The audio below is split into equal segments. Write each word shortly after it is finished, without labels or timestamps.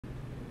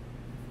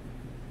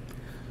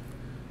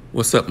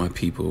What's up, my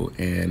people,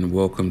 and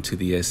welcome to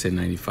the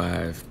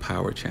Sn95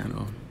 Power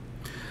Channel.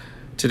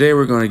 Today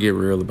we're going to get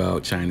real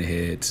about China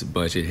heads,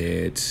 budget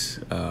heads,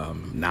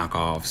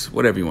 knockoffs,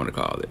 whatever you want to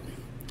call it.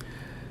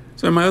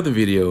 So in my other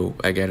video,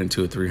 I got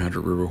into a 300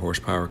 river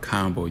horsepower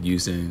combo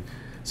using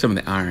some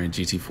of the iron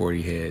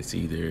GT40 heads,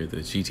 either the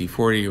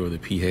GT40 or the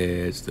P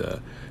heads,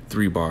 the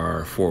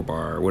 3-bar,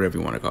 4-bar, whatever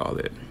you want to call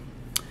it.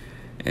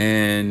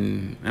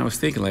 And I was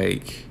thinking,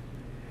 like,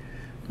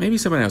 maybe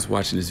somebody else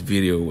watching this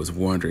video was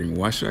wondering,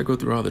 why should I go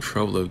through all the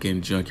trouble of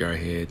getting junkyard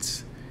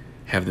heads,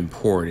 have them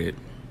ported,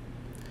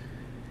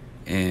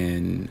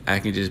 and I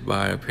can just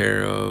buy a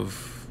pair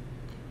of,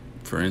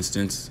 for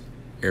instance,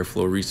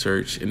 Airflow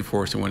Research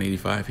Enforcer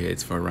 185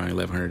 heads for around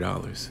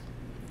 $1,100.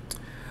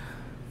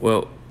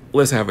 Well,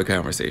 let's have a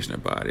conversation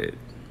about it.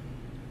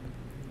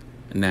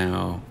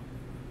 Now,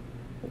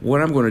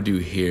 what I'm going to do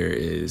here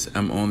is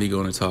I'm only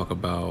going to talk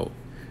about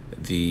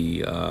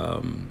the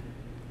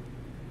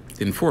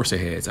enforcer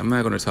heads. I'm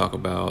not going to talk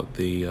about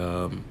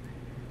the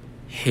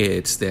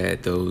heads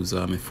that those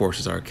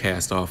enforcers are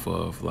cast off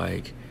of,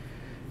 like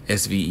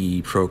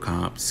SVE,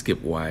 ProComp,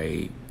 Skip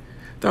White.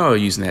 They're all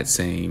using that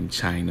same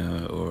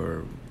China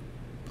or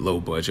low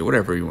budget,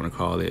 whatever you want to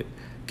call it,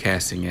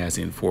 casting as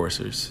the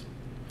enforcers.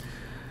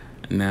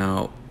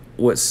 Now,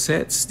 what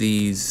sets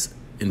these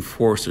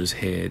enforcers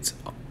heads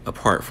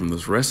apart from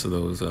those rest of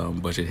those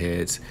budget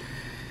heads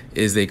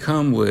is they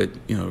come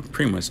with,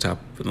 pretty much top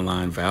of the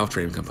line valve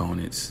train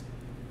components.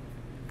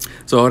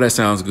 So all that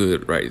sounds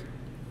good, right?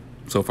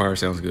 So far,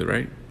 sounds good,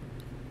 right?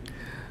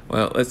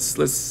 Well, let's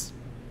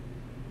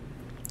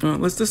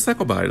talk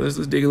about it. Let's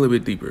dig a little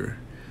bit deeper.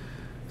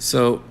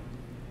 So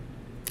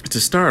to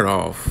start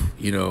off,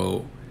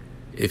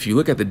 if you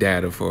look at the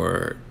data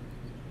for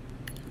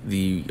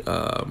the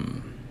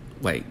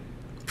like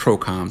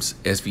ProComps,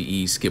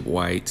 SVE, Skip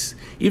Whites,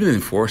 even the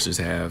enforcers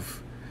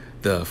have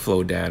the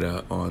flow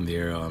data on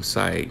their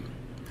site.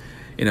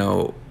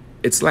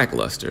 It's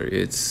lackluster.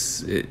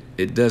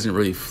 It doesn't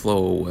really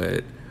flow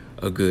what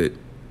a good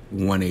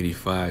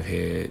 185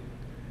 head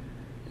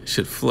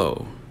should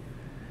flow.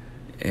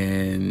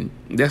 And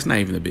that's not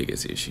even the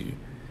biggest issue.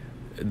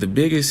 The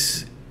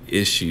biggest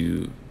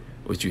issue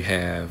what you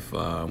have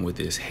with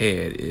this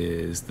head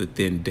is the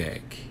thin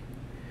deck.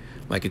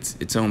 Like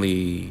it's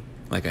only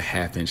like a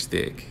 1/2 inch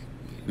thick.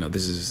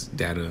 This is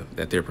data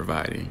that they're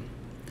providing.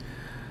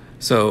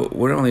 So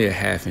with only a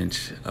 1/2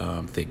 inch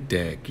thick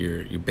deck,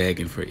 you're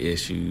begging for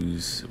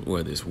issues,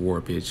 whether it's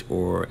warpage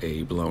or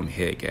a blown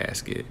head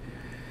gasket.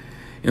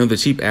 The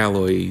cheap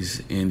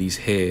alloys in these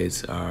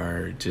heads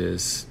are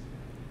just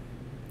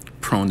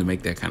prone to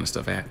make that kind of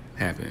stuff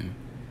happen.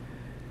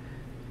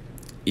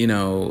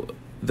 The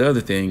other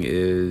thing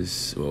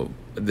is, well,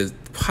 the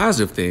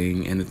positive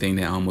thing, and the thing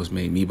that almost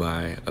made me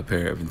buy a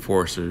pair of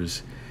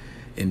enforcers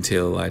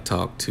until I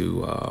talked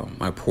to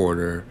my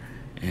porter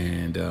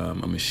and a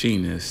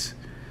machinist,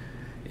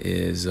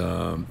 is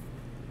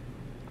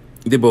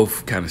they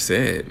both kind of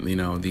said,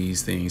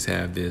 these things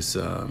have this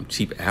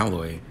cheap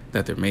alloy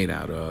that they're made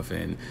out of,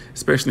 and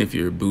especially if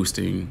you're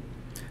boosting,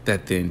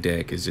 that thin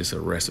deck is just a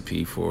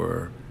recipe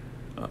for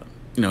a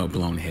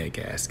blown head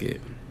gasket.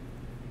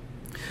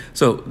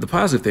 So the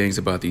positive things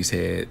about these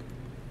heads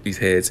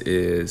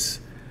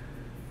is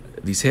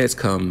these heads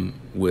come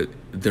with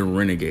the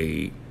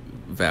Renegade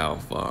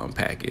valve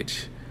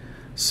package.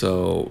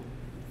 So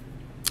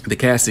the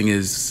casting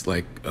is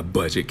like a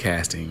budget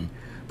casting,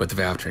 but the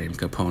valve train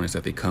components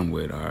that they come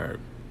with are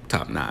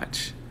top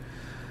notch.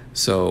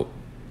 So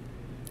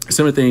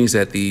some of the things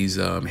that these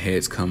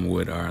heads come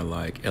with are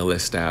like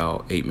LS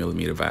style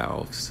 8mm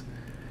valves.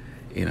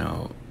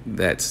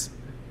 That's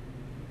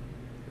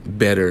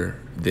better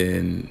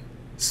than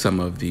some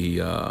of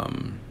the I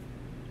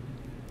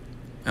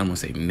don't want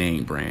to say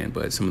name brand,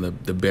 but some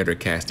of the better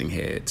casting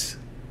heads.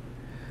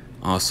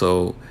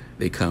 Also,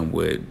 they come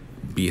with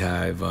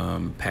Beehive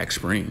pack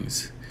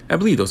springs. I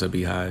believe those are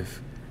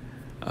Beehive.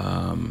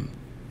 I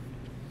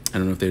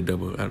don't know if they're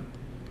double.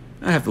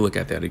 I have to look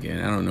at that again.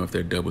 I don't know if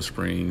they're double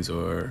springs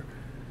or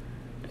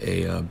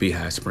a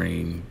Beehive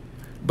spring,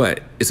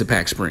 but it's a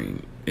pack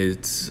spring.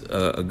 It's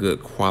a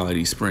good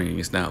quality spring.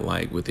 It's not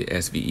like with the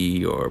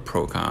SVE or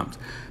ProComps.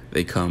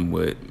 They come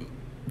with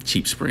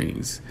cheap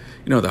springs.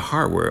 The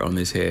hardware on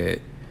this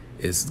head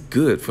is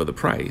good for the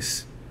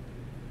price.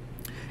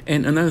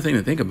 And another thing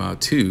to think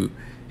about too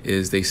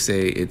is they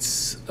say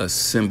it's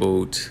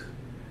assembled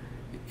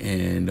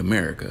in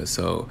America.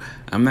 So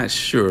I'm not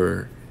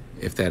sure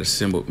if that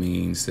assembled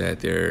means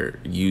that they're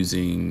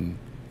using,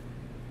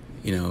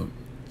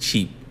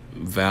 cheap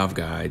valve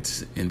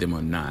guides in them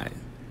or not.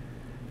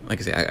 Like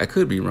I said, I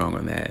could be wrong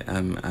on that.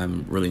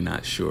 I'm really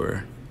not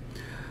sure.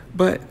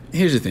 But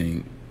here's the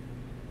thing.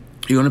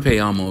 You're going to pay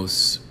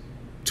almost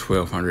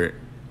 $1,200,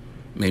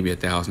 maybe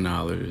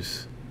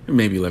 $1,000,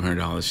 maybe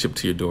 $1,100 shipped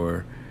to your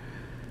door.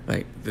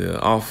 Like the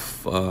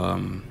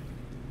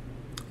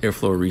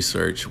Airflow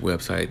Research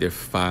website, they're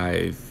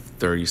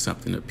 $530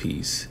 something a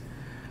piece.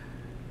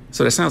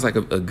 So that sounds like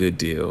a good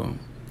deal.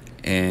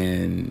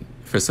 And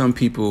for some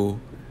people,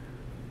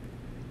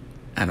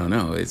 I don't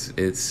know,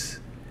 it's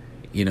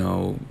you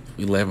know,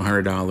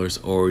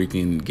 $1,100, or you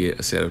can get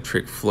a set of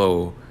Trick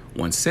Flow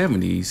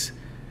 170s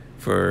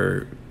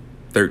for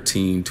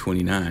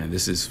 $1,329.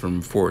 This is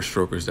from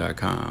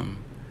FordStrokers.com.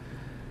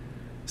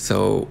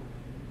 So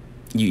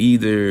you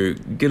either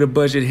get a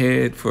budget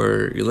head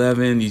for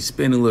 $11, you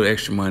spend a little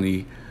extra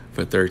money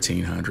for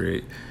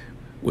 $1,300.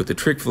 With the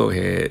Trick Flow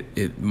head,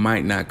 it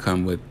might not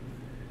come with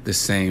the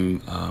same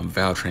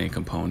valve train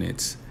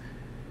components.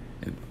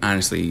 And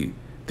honestly,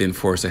 the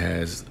Enforcer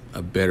has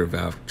a better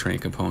valve train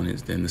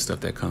components than the stuff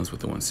that comes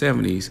with the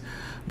 170s.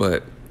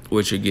 But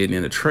what you're getting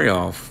in a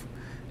trade-off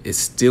is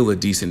still a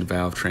decent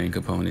valve train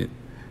component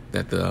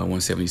that the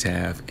 170s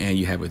have, and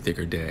you have a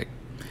thicker deck,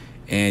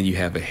 and you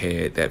have a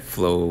head that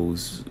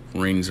flows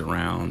rings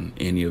around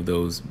any of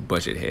those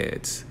budget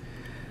heads.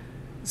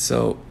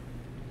 So,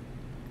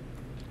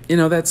 you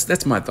know,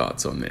 that's my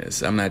thoughts on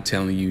this. I'm not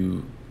telling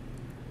you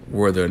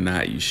whether or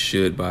not you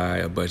should buy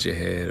a budget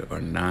head or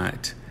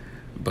not,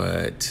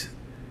 but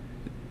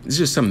it's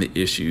just some of the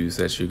issues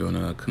that you're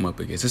gonna come up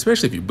against,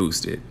 especially if you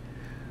boost it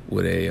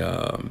with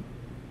a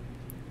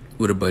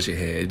budget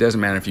head. It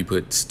doesn't matter if you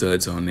put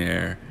studs on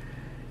there,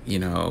 you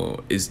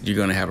know, you're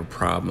gonna have a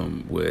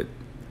problem with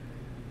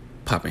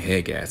popping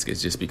head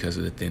gaskets just because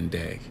of the thin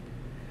deck.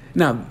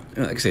 Now,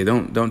 like I say,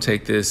 don't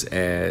take this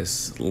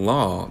as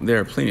law. There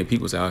are plenty of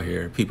people out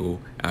here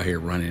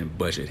running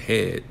budget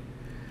head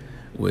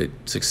with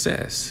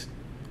success.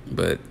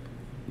 But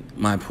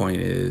my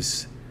point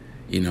is,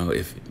 you know,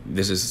 if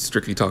this is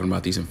strictly talking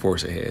about these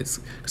Enforcer heads,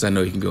 because I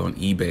know you can go on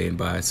eBay and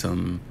buy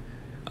some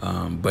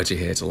budget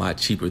heads a lot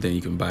cheaper than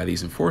you can buy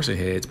these Enforcer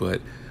heads,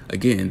 but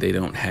again, they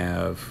don't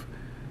have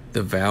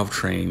the valve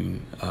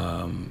train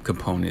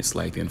components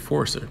like the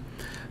Enforcer.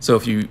 So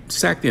if you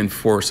stack the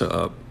Enforcer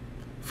up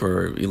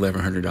for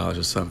 $1,100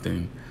 or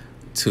something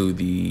to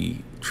the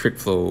Trick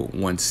Flow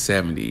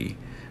 170,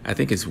 I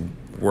think it's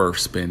worth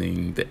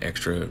spending the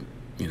extra,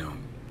 you know,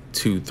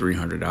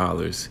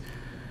 $200-300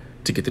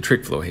 to get the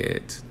Trick Flow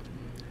heads.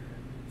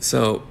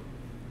 So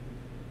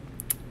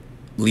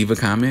leave a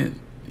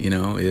comment, you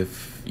know,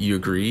 if you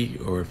agree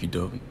or if you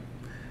don't.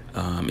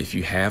 If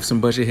you have some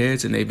budget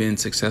heads and they've been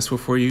successful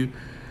for you,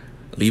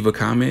 leave a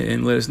comment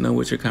and let us know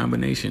what your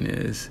combination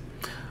is.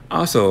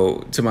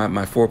 Also, to my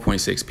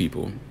 4.6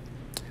 people,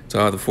 to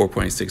all the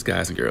 4.6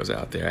 guys and girls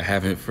out there, I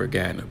haven't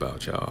forgotten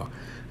about y'all.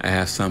 I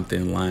have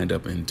something lined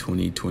up in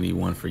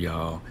 2021 for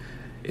y'all.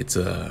 It's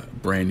a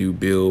brand new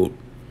build.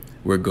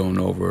 We're going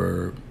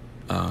over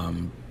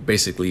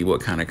basically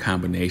what kind of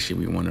combination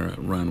we want to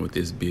run with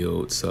this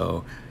build.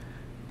 So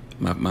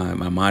my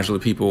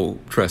modular people,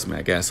 trust me,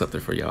 I got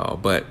something for y'all,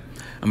 but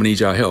I'm gonna need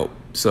y'all help.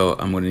 So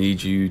I'm gonna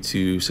need you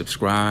to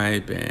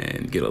subscribe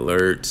and get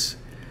alerts.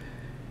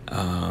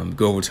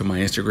 Go over to my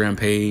Instagram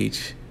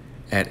page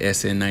at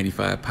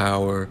Sn95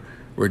 Power.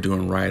 We're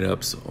doing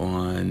write-ups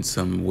on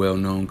some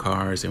well-known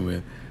cars,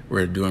 and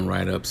we're doing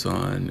write-ups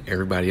on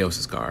everybody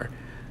else's car.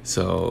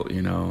 So,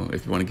 you know,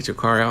 if you want to get your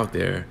car out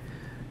there,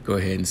 go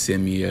ahead and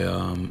send me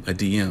a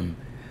DM.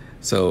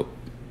 So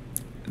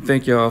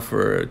thank y'all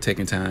for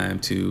taking time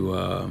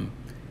to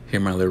hear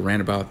my little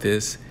rant about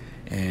this.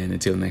 And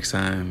until next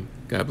time,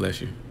 God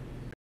bless you.